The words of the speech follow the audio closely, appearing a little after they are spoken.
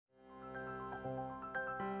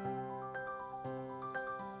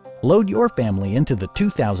Load your family into the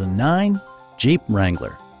 2009 Jeep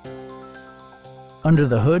Wrangler. Under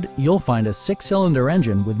the hood, you'll find a 6-cylinder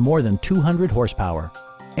engine with more than 200 horsepower.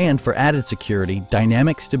 And for added security,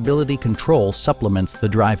 dynamic stability control supplements the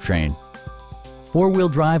drivetrain. Four-wheel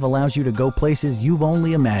drive allows you to go places you've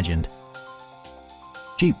only imagined.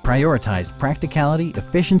 Jeep prioritized practicality,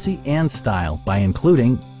 efficiency, and style by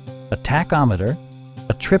including a tachometer,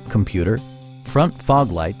 a trip computer, front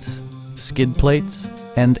fog lights, skid plates,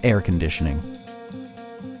 and air conditioning.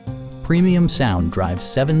 Premium sound drives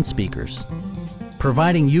 7 speakers,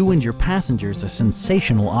 providing you and your passengers a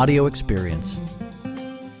sensational audio experience.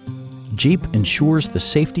 Jeep ensures the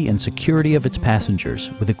safety and security of its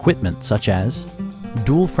passengers with equipment such as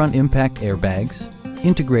dual front impact airbags,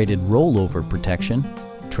 integrated rollover protection,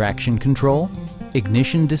 traction control,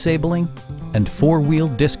 ignition disabling, and 4-wheel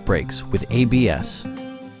disc brakes with ABS.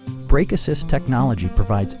 Brake Assist technology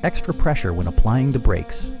provides extra pressure when applying the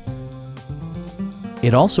brakes.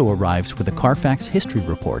 It also arrives with a Carfax history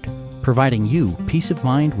report, providing you peace of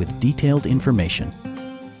mind with detailed information.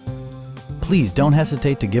 Please don't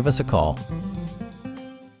hesitate to give us a call.